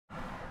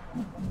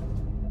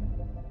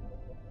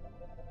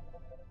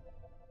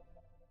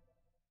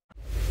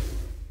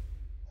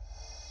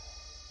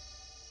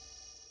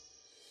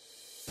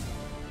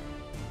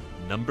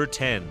Number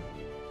 10.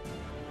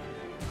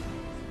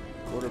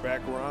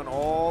 Quarterback run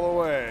all the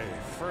way.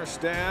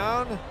 First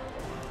down.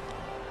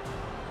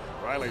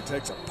 Riley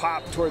takes a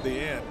pop toward the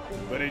end,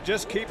 but he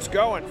just keeps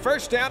going.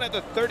 First down at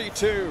the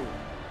 32.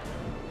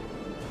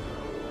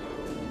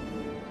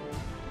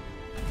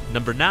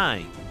 Number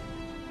 9.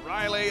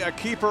 Riley, a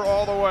keeper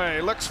all the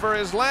way. Looks for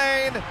his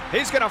lane.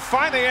 He's going to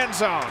find the end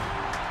zone.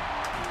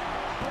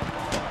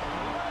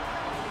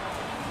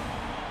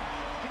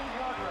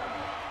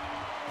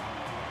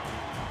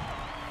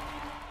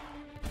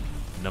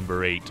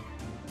 Number 8.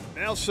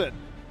 Nelson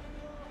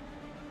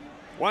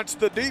wants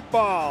the deep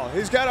ball.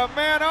 He's got a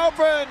man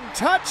open.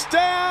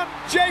 Touchdown,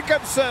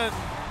 Jacobson.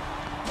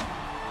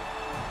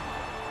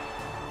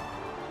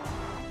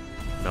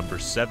 Number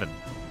 7.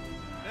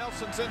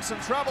 Nelson's in some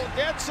trouble,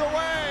 gets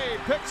away,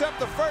 picks up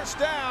the first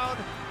down.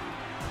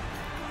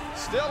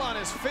 Still on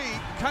his feet,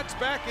 cuts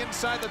back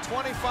inside the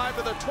 25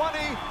 to the 20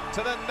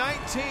 to the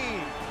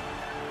 19.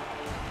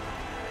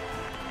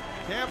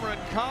 Cameron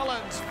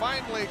Collins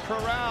finally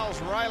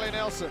corrals Riley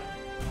Nelson.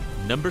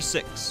 Number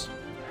 6.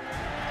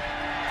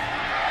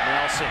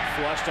 Nelson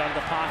flushed out of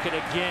the pocket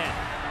again.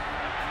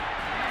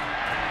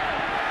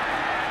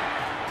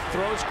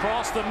 Throws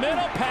across the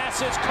middle,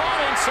 passes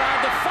caught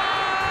inside the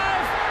 5.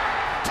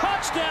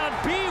 Touchdown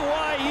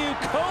BYU,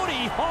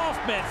 Cody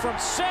Hoffman from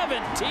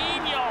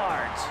 17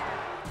 yards.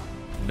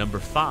 Number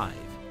 5.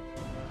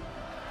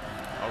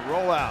 A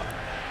rollout.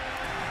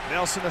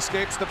 Nelson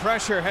escapes the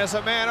pressure, has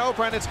a man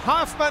open. It's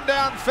Hoffman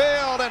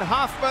downfield, and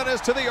Hoffman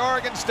is to the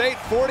Oregon State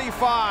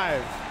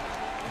 45.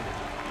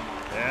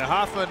 And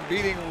Hoffman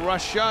beating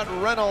Rashad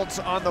Reynolds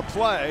on the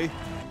play.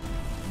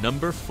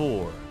 Number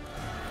 4.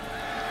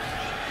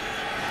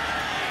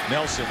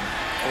 Nelson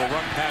will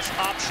run pass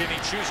option. He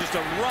chooses to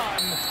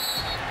run,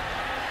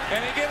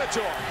 and he gave it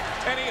to him,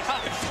 and he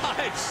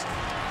high-fives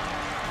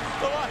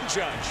the line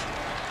judge.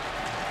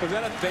 Was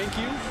that a thank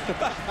you?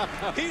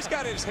 He's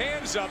got his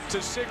hands up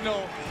to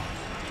signal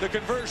the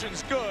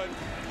conversion's good.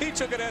 He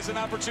took it as an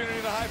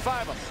opportunity to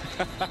high-five him.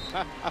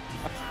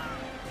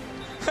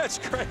 That's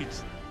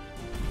great.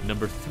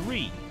 Number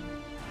 3.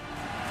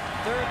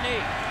 3rd and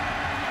 8.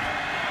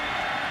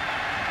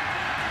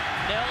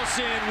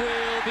 Nelson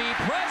will be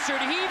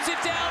pressured, heaves it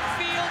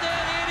downfield,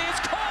 and it is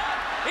caught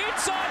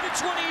inside the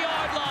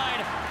 20-yard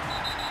line.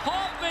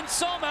 Hoffman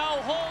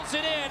somehow holds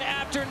it in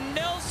after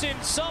Nelson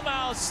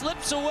somehow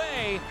slips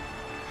away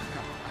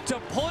to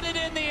put it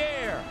in the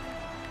air,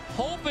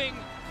 hoping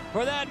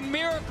for that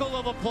miracle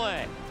of a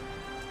play.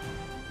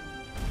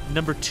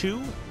 Number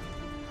 2.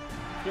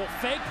 He'll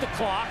fake the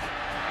clock,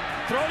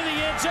 throw to the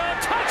end zone,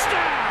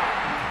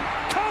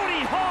 touchdown!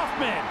 Cody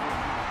Hoffman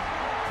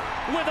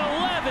with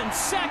 11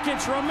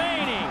 seconds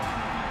remaining.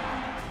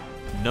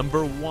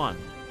 Number 1.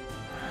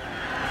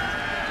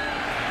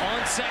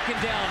 On second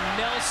down,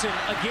 Nelson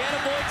again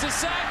avoids a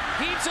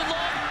sack, heaves it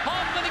long,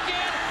 Hoffman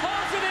again,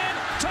 hauls it in,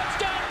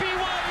 touchdown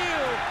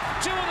BYU.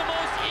 2 of the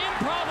most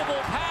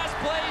improbable pass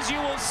plays you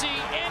will see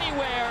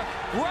anywhere.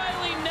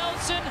 Riley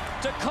Nelson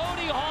to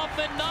Cody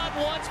Hoffman, not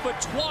once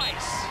but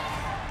twice.